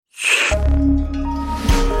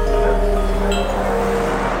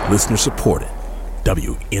Listener supported.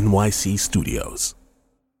 WNYC Studios.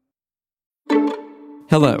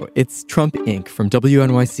 Hello, it's Trump Inc. from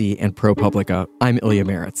WNYC and ProPublica. I'm Ilya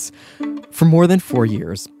Meritz. For more than 4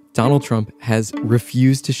 years, Donald Trump has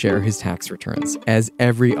refused to share his tax returns, as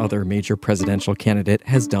every other major presidential candidate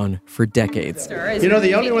has done for decades. You know,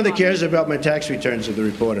 the only one that cares about my tax returns are the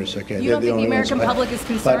reporters, okay? You don't think the American public is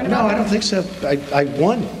concerned about No, I that? don't think so. I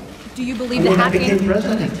won. Do you believe that I became happening?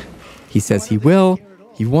 president. He says he will,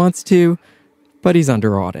 he wants to, but he's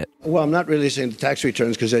under audit. Well, I'm not releasing the tax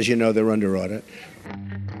returns because, as you know, they're under audit.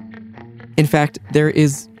 In fact, there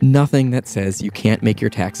is nothing that says you can't make your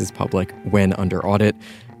taxes public when under audit,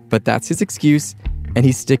 but that's his excuse, and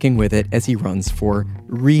he's sticking with it as he runs for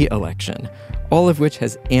re-election, all of which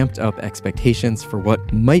has amped up expectations for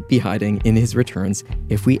what might be hiding in his returns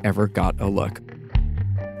if we ever got a look.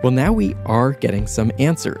 Well, now we are getting some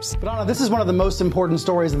answers. But Anna, this is one of the most important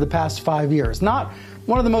stories of the past 5 years. Not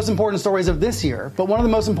one of the most important stories of this year, but one of the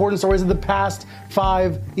most important stories of the past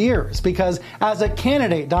 5 years. Because as a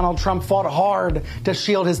candidate, Donald Trump fought hard to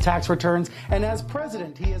shield his tax returns. And as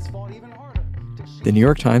president, he has fought even harder to shield. The New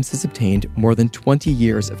York Times has obtained more than 20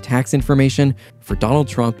 years of tax information for Donald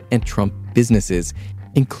Trump and Trump businesses,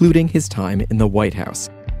 including his time in the White House.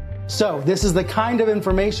 So this is the kind of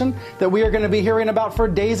information that we are going to be hearing about for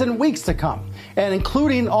days and weeks to come, and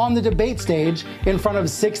including on the debate stage in front of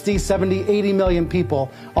 60, 70, 80 million people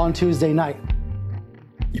on Tuesday night.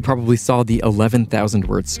 You probably saw the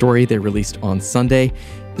 11,000-word story they released on Sunday.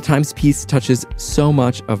 The Times piece touches so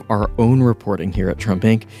much of our own reporting here at Trump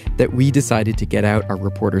Inc. that we decided to get out our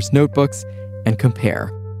reporters' notebooks and compare.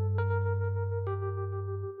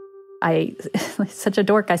 Such a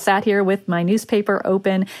dork. I sat here with my newspaper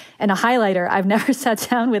open and a highlighter. I've never sat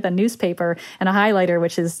down with a newspaper and a highlighter,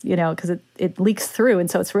 which is, because it leaks through. And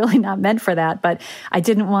so it's really not meant for that. But I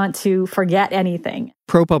didn't want to forget anything.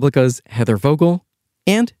 ProPublica's Heather Vogel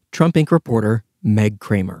and Trump Inc. reporter Meg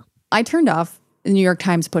Kramer. I turned off the New York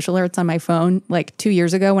Times push alerts on my phone like 2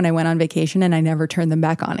 years ago when I went on vacation, and I never turned them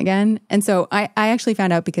back on again. And so I actually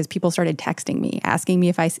found out because people started texting me, asking me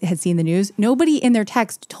if I had seen the news. Nobody in their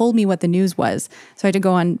text told me what the news was. So I had to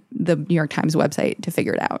go on the New York Times website to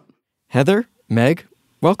figure it out. Heather, Meg,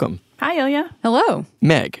 welcome. Hi, Ilya. Hello.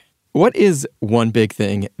 Meg, what is one big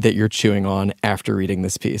thing that you're chewing on after reading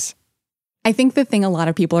this piece? I think the thing a lot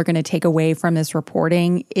of people are going to take away from this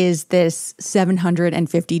reporting is this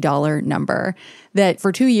 $750 number, that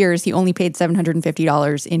for 2 years, he only paid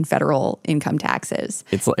 $750 in federal income taxes.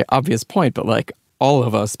 It's an obvious point, but all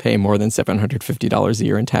of us pay more than $750 a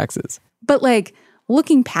year in taxes. But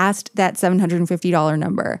looking past that $750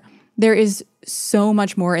 number, there is so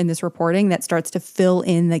much more in this reporting that starts to fill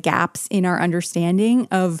in the gaps in our understanding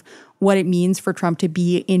of what it means for Trump to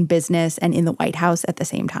be in business and in the White House at the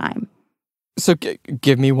same time. So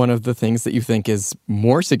give me one of the things that you think is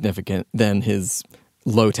more significant than his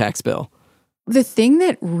low tax bill. The thing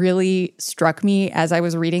that really struck me as I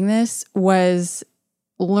was reading this was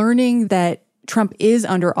learning that Trump is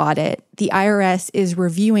under audit. The IRS is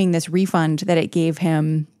reviewing this refund that it gave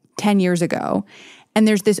him 10 years ago. And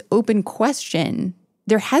there's this open question.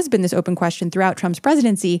 There has been this open question throughout Trump's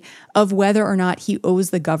presidency of whether or not he owes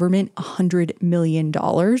the government $100 million.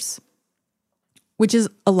 Which is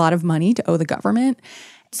a lot of money to owe the government.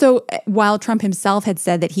 So while Trump himself had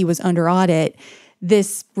said that he was under audit,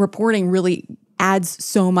 this reporting really adds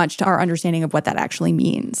so much to our understanding of what that actually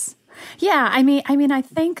means. Yeah, I mean, I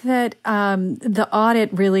think that the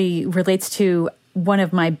audit really relates to one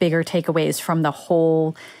of my bigger takeaways from the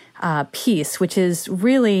whole piece, which is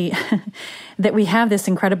really that we have this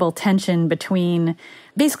incredible tension between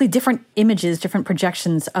basically different images, different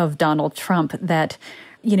projections of Donald Trump that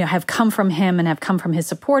have come from him and have come from his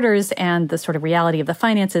supporters and the sort of reality of the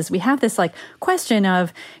finances. We have this question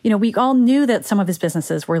of, we all knew that some of his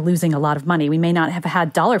businesses were losing a lot of money. We may not have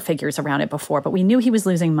had dollar figures around it before, but we knew he was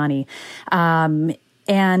losing money.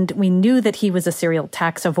 And we knew that he was a serial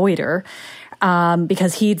tax avoider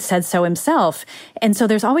because he'd said so himself. And so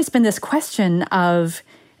there's always been this question of,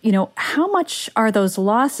 how much are those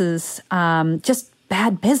losses just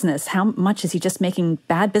bad business? How much is he just making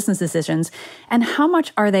bad business decisions? And how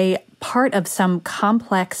much are they part of some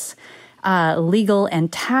complex legal and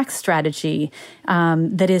tax strategy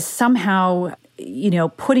that is somehow,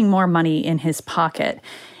 putting more money in his pocket?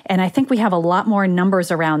 And I think we have a lot more numbers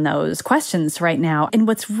around those questions right now. And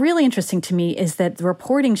what's really interesting to me is that the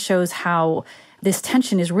reporting shows how this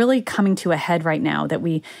tension is really coming to a head right now, that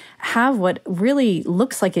we have what really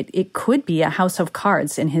looks like it could be a house of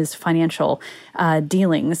cards in his financial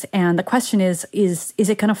dealings. And the question is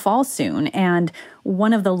it going to fall soon? And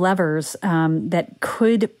one of the levers that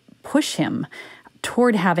could push him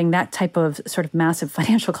toward having that type of sort of massive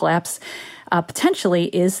financial collapse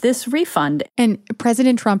potentially is this refund. And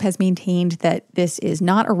President Trump has maintained that this is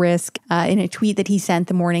not a risk. In a tweet that he sent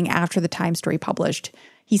the morning after the Times story published,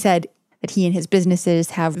 he said that he and his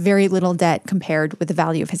businesses have very little debt compared with the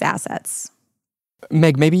value of his assets.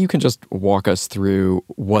 Meg, maybe you can just walk us through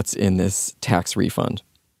what's in this tax refund.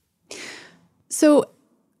 So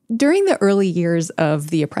during the early years of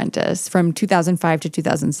The Apprentice, from 2005 to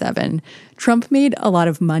 2007, Trump made a lot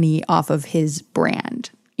of money off of his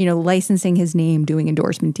brand, licensing his name, doing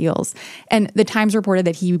endorsement deals. And the Times reported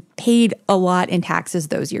that he paid a lot in taxes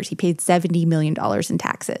those years. He paid $70 million in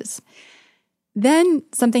taxes. Then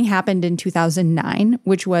something happened in 2009,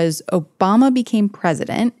 which was Obama became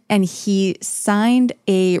president and he signed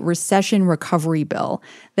a recession recovery bill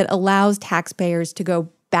that allows taxpayers to go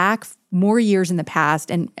back more years in the past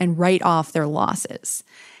and write off their losses.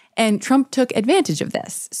 And Trump took advantage of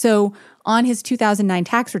this. So on his 2009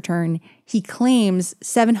 tax return, he claims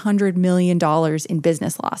 $700 million in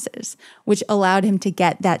business losses, which allowed him to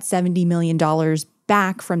get that $70 million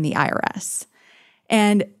back from the IRS.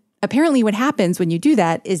 And apparently what happens when you do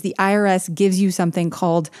that is the IRS gives you something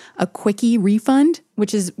called a quickie refund,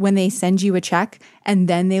 which is when they send you a check and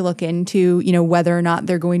then they look into, whether or not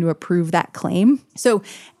they're going to approve that claim. So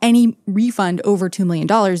any refund over $2 million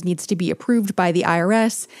needs to be approved by the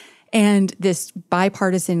IRS and this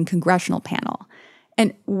bipartisan congressional panel.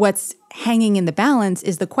 And what's hanging in the balance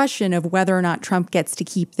is the question of whether or not Trump gets to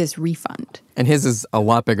keep this refund. And his is a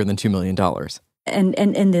lot bigger than $2 million.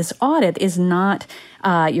 And this audit is not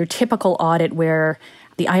your typical audit where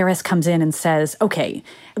the IRS comes in and says, okay,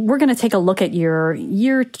 we're going to take a look at your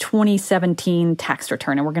year 2017 tax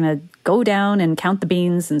return, and we're going to go down and count the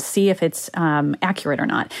beans and see if it's accurate or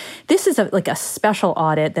not. This is like a special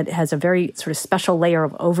audit that has a very sort of special layer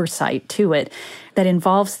of oversight to it that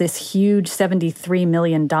involves this huge $73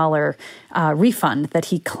 million refund that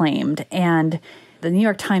he claimed. And the New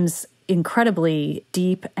York Times incredibly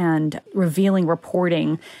deep and revealing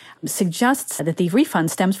reporting suggests that the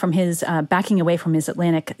refund stems from his backing away from his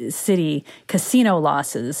Atlantic City casino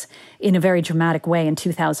losses in a very dramatic way in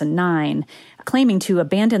 2009, claiming to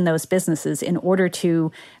abandon those businesses in order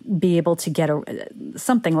to be able to get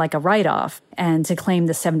something like a write-off and to claim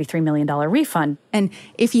the $73 million refund. And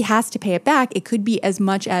if he has to pay it back, it could be as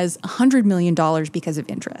much as $100 million because of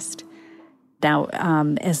interest. Now,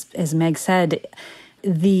 as Meg said,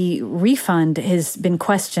 the refund has been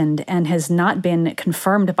questioned and has not been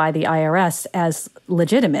confirmed by the IRS as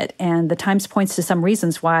legitimate. And the Times points to some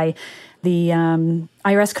reasons why the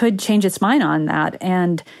IRS could change its mind on that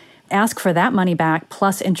and ask for that money back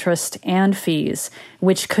plus interest and fees,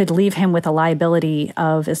 which could leave him with a liability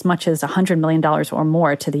of as much as $100 million or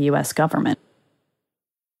more to the U.S. government.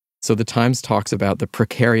 So the Times talks about the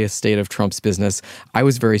precarious state of Trump's business. I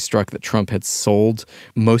was very struck that Trump had sold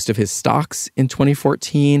most of his stocks in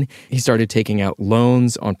 2014. He started taking out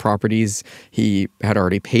loans on properties he had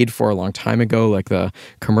already paid for a long time ago, like the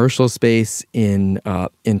commercial space in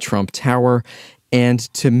Trump Tower. And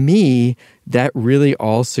to me, that really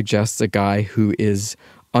all suggests a guy who is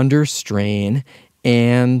under strain,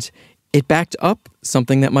 and it backed up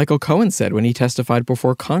something that Michael Cohen said when he testified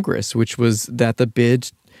before Congress, which was that the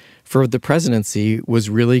bid for the presidency was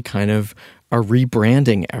really kind of a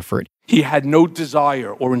rebranding effort. He had no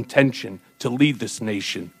desire or intention to lead this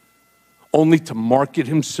nation, only to market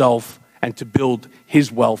himself and to build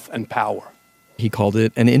his wealth and power. He called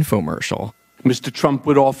it an infomercial. Mr. Trump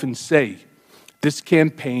would often say this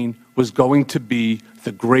campaign was going to be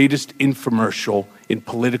the greatest infomercial in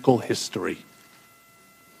political history.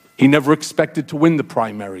 He never expected to win the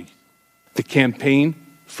primary. The campaign,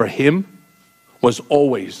 for him, was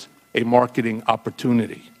always a marketing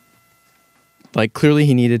opportunity. Like, clearly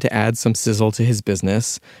he needed to add some sizzle to his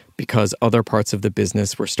business because other parts of the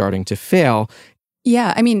business were starting to fail.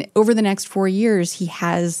 Yeah, I mean, over the next 4 years, he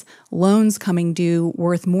has loans coming due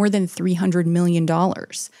worth more than $300 million.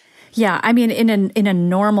 Yeah, I mean, in a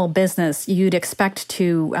normal business, you'd expect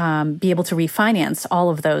to be able to refinance all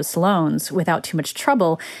of those loans without too much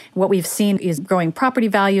trouble. What we've seen is growing property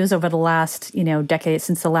values over the last, decade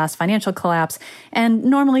since the last financial collapse. And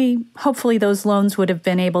normally, hopefully, those loans would have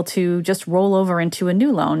been able to just roll over into a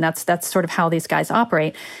new loan. That's sort of how these guys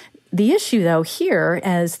operate. The issue, though, here,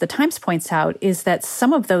 as the Times points out, is that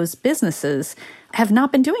some of those businesses have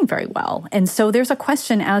not been doing very well. And so there's a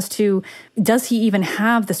question as to, does he even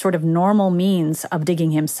have the sort of normal means of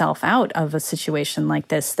digging himself out of a situation like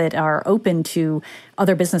this that are open to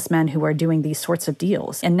other businessmen who are doing these sorts of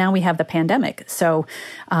deals? And now we have the pandemic. So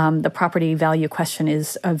the property value question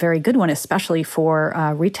is a very good one, especially for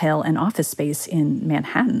retail and office space in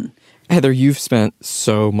Manhattan. Heather, you've spent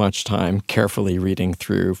so much time carefully reading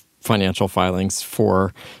through financial filings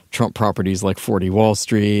for Trump properties like 40 Wall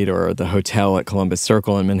Street or the hotel at Columbus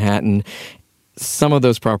Circle in Manhattan. Some of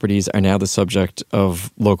those properties are now the subject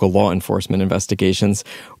of local law enforcement investigations.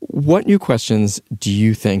 What new questions do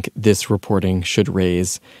you think this reporting should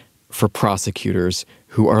raise for prosecutors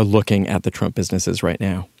who are looking at the Trump businesses right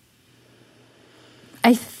now?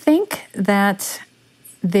 I think that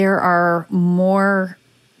there are more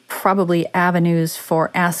probably avenues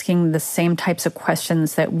for asking the same types of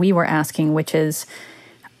questions that we were asking, which is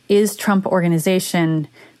Trump Organization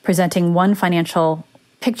presenting one financial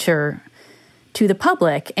picture to the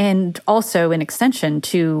public and also an extension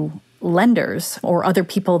to lenders or other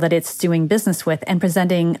people that it's doing business with, and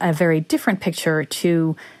presenting a very different picture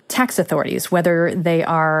to tax authorities, whether they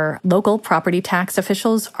are local property tax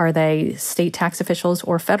officials, are they state tax officials,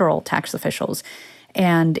 or federal tax officials.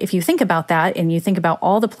 And if you think about that and you think about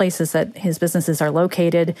all the places that his businesses are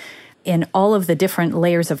located in all of the different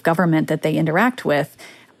layers of government that they interact with,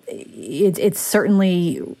 it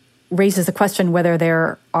certainly raises the question whether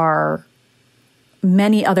there are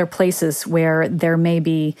many other places where there may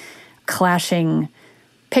be clashing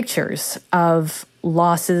pictures of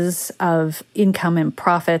losses, of income and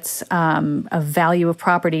profits, of value of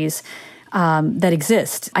properties that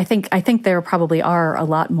exist. I think there probably are a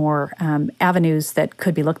lot more avenues that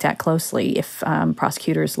could be looked at closely if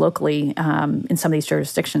prosecutors locally in some of these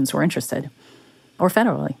jurisdictions were interested, or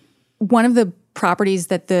federally. One of the properties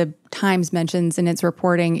that the Times mentions in its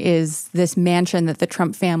reporting is this mansion that the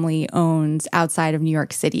Trump family owns outside of New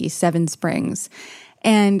York City, Seven Springs.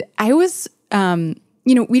 And I was,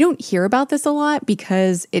 we don't hear about this a lot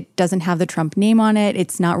because it doesn't have the Trump name on it.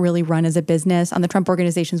 It's not really run as a business. On the Trump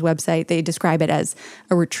Organization's website, they describe it as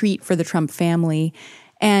a retreat for the Trump family.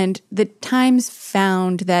 And the Times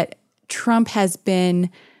found that Trump has been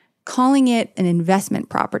calling it an investment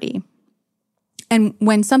property. And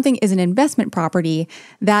when something is an investment property,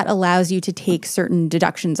 that allows you to take certain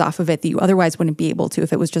deductions off of it that you otherwise wouldn't be able to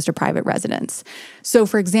if it was just a private residence. So,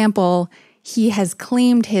 for example, he has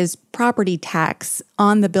claimed his property tax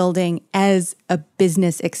on the building as a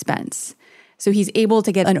business expense. So he's able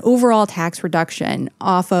to get an overall tax reduction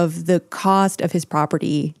off of the cost of his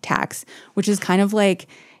property tax, which is kind of like,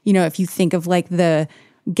 if you think of like the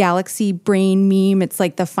galaxy brain meme, it's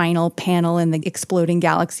like the final panel in the exploding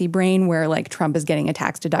galaxy brain where like Trump is getting a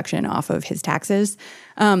tax deduction off of his taxes.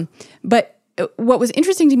 But what was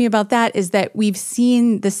interesting to me about that is that we've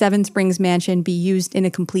seen the Seven Springs mansion be used in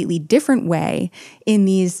a completely different way in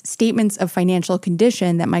these statements of financial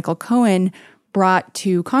condition that Michael Cohen brought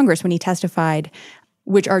to Congress when he testified,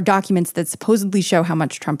 which are documents that supposedly show how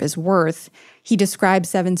much Trump is worth. He describes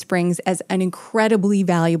Seven Springs as an incredibly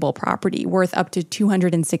valuable property worth up to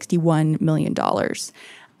 $261 million.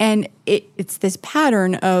 And it's this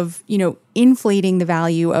pattern of, inflating the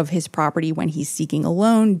value of his property when he's seeking a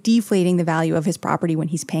loan, deflating the value of his property when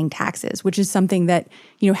he's paying taxes, which is something that,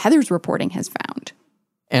 Heather's reporting has found.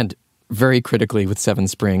 And very critically with Seven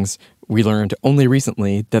Springs, we learned only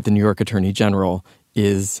recently that the New York Attorney General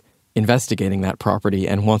is investigating that property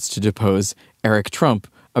and wants to depose Eric Trump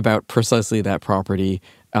about precisely that property,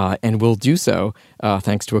 and will do so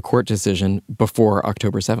thanks to a court decision before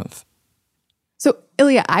October 7th. So,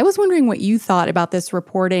 Ilya, I was wondering what you thought about this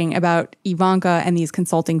reporting about Ivanka and these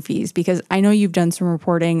consulting fees, because I know you've done some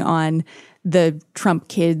reporting on the Trump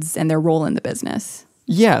kids and their role in the business.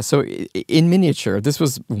 Yeah, so in miniature, this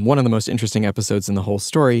was one of the most interesting episodes in the whole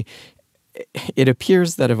story. It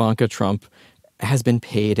appears that Ivanka Trump has been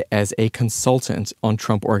paid as a consultant on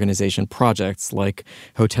Trump Organization projects like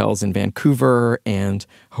hotels in Vancouver and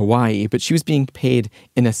Hawaii, but she was being paid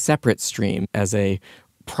in a separate stream as a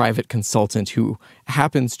private consultant who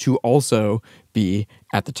happens to also be,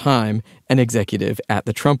 at the time, an executive at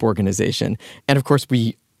the Trump Organization. And of course,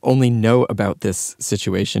 we only know about this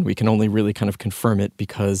situation. We can only really kind of confirm it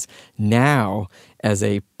because now, as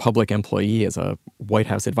a public employee, as a White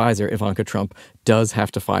House advisor, Ivanka Trump does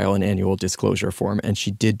have to file an annual disclosure form, and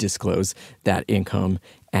she did disclose that income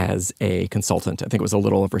as a consultant. I think it was a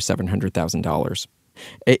little over $700,000.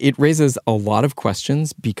 It raises a lot of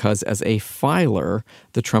questions because as a filer,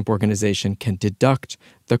 the Trump Organization can deduct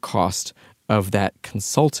the cost of that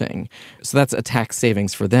consulting. So that's a tax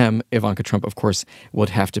savings for them. Ivanka Trump, of course, would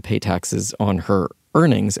have to pay taxes on her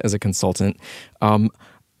earnings as a consultant.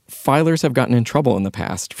 Filers have gotten in trouble in the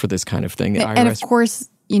past for this kind of thing. The IRS, and of course,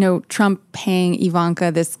 Trump paying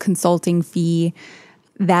Ivanka this consulting fee,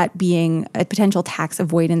 that being a potential tax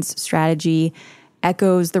avoidance strategy.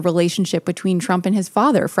 echoes the relationship between Trump and his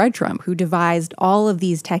father, Fred Trump, who devised all of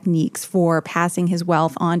these techniques for passing his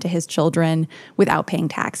wealth on to his children without paying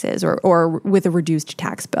taxes or with a reduced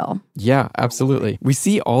tax bill. Yeah, absolutely. We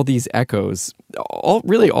see all these echoes, all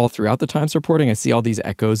throughout the Times reporting. I see all these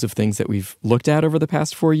echoes of things that we've looked at over the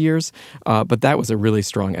past 4 years, but that was a really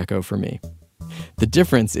strong echo for me. The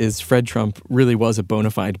difference is Fred Trump really was a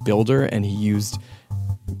bona fide builder, and he used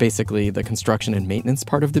basically the construction and maintenance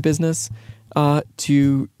part of the business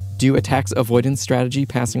to do a tax avoidance strategy,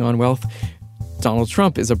 passing on wealth. Donald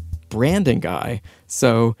Trump is a branding guy,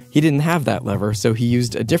 so he didn't have that lever, so he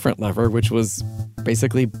used a different lever, which was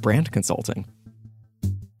basically brand consulting.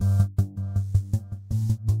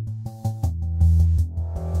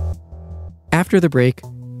 After the break,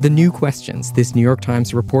 the new questions this New York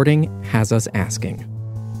Times reporting has us asking.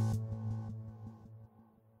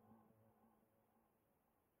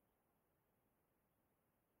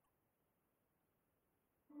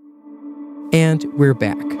 And we're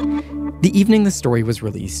back. The evening the story was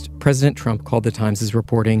released, President Trump called the Times'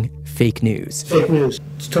 reporting fake news. Fake news.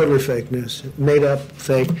 It's totally fake news. Made up,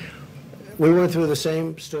 fake. We went through the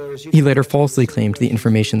same stories. He later falsely claimed the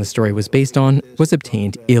information the story was based on was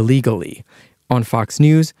obtained illegally. On Fox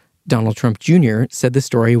News, Donald Trump Jr. said the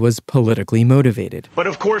story was politically motivated. But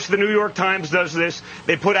of course, the New York Times does this.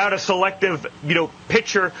 They put out a selective,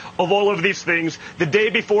 picture of all of these things the day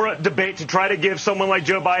before a debate to try to give someone like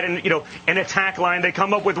Joe Biden, an attack line. They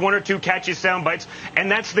come up with one or two catchy sound bites, and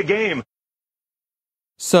that's the game.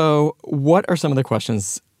 So what are some of the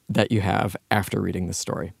questions that you have after reading this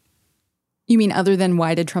story? You mean other than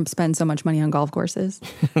why did Trump spend so much money on golf courses?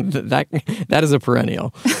 that is a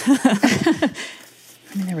perennial.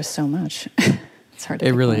 I mean, there was so much. It's hard to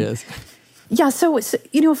It really is. Yeah, so,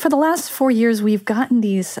 for the last 4 years, we've gotten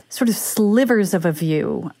these sort of slivers of a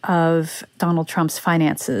view of Donald Trump's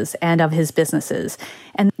finances and of his businesses.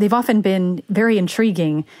 And they've often been very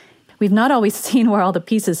intriguing. We've not always seen where all the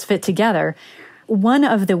pieces fit together. One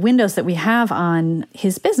of the windows that we have on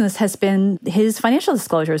his business has been his financial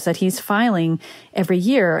disclosures that he's filing every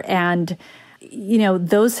year. And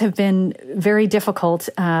those have been very difficult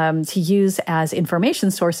to use as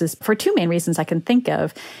information sources for two main reasons I can think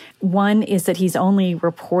of. One is that he's only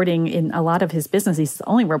reporting in a lot of his business, he's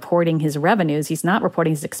only reporting his revenues. He's not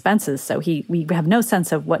reporting his expenses. So we have no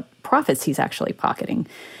sense of what profits he's actually pocketing.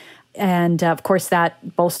 And of course,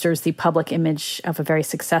 that bolsters the public image of a very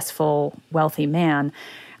successful, wealthy man.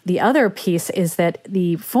 The other piece is that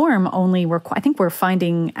the form only I think we're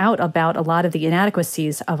finding out about a lot of the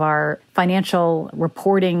inadequacies of our financial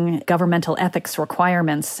reporting governmental ethics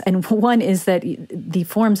requirements. And one is that the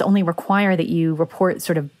forms only require that you report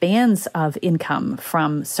sort of bands of income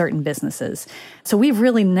from certain businesses. So we've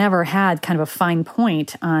really never had kind of a fine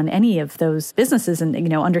point on any of those businesses and,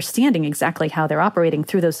 understanding exactly how they're operating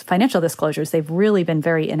through those financial disclosures. They've really been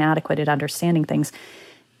very inadequate at understanding things.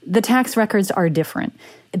 The tax records are different.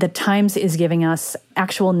 The Times is giving us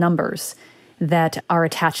actual numbers that are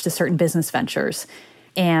attached to certain business ventures.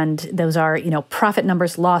 And those are, profit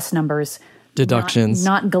numbers, loss numbers. Deductions.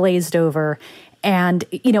 Not glazed over. And,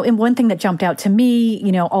 and one thing that jumped out to me,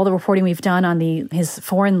 all the reporting we've done on his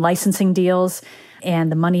foreign licensing deals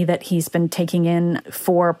and the money that he's been taking in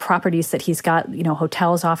for properties that he's got,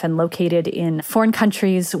 hotels often located in foreign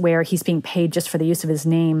countries where he's being paid just for the use of his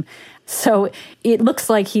name. So it looks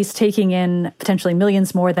like he's taking in potentially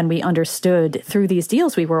millions more than we understood through these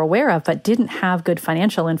deals we were aware of, but didn't have good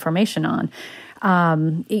financial information on.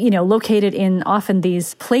 Located in often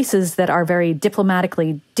these places that are very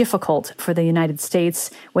diplomatically difficult for the United States,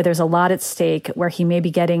 where there's a lot at stake, where he may be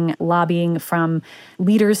getting lobbying from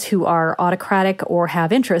leaders who are autocratic or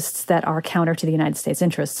have interests that are counter to the United States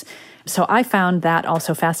interests. So I found that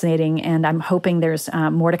also fascinating, and I'm hoping there's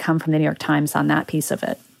more to come from the New York Times on that piece of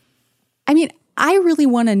it. I mean, I really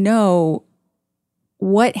want to know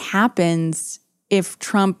what happens if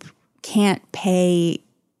Trump can't pay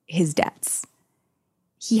his debts.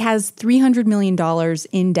 He has $300 million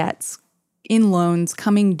in debts, in loans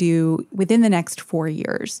coming due within the next 4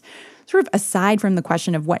 years. Sort of aside from the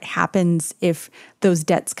question of what happens if those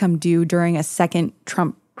debts come due during a second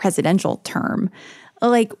Trump presidential term,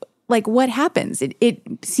 like what happens? It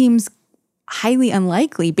seems highly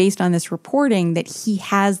unlikely based on this reporting that he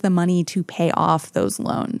has the money to pay off those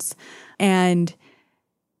loans. And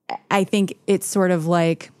I think it's sort of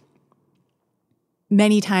like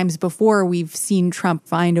many times before we've seen Trump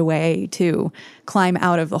find a way to climb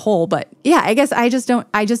out of the hole. But yeah, I guess I just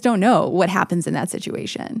don't know what happens in that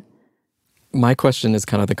situation. My question is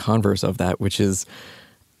kind of the converse of that, which is,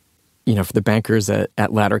 for the bankers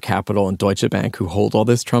at Ladder Capital and Deutsche Bank who hold all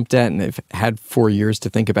this Trump debt, and they've had 4 years to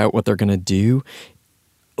think about what they're going to do,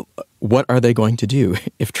 what are they going to do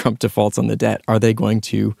if Trump defaults on the debt? Are they going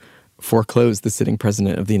to foreclose the sitting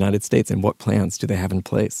president of the United States, and what plans do they have in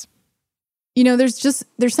place?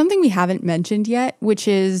 There's something we haven't mentioned yet, which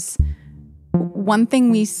is one thing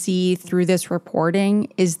we see through this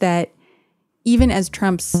reporting is that even as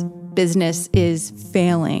Trump's business is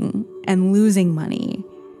failing and losing money,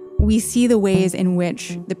 we see the ways in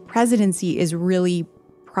which the presidency is really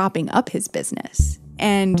propping up his business.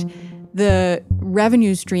 And the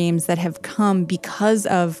revenue streams that have come because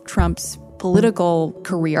of Trump's political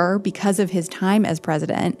career, because of his time as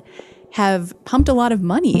president, have pumped a lot of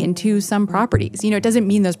money into some properties. It doesn't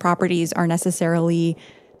mean those properties are necessarily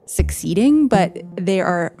succeeding, but they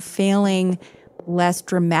are failing less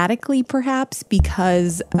dramatically, perhaps,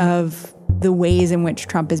 because of the ways in which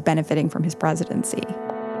Trump is benefiting from his presidency.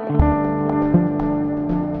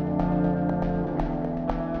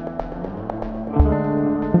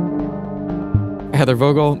 Heather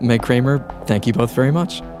Vogel, Meg Kramer, thank you both very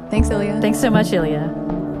much. Thanks, Ilya. Thanks so much, Ilya.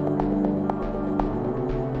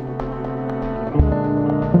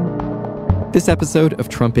 This episode of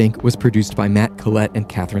Trump Inc. was produced by Matt Collette and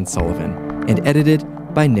Catherine Sullivan and edited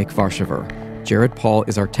by Nick Varshaver. Jared Paul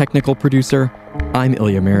is our technical producer. I'm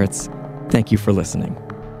Ilya Meritz. Thank you for listening.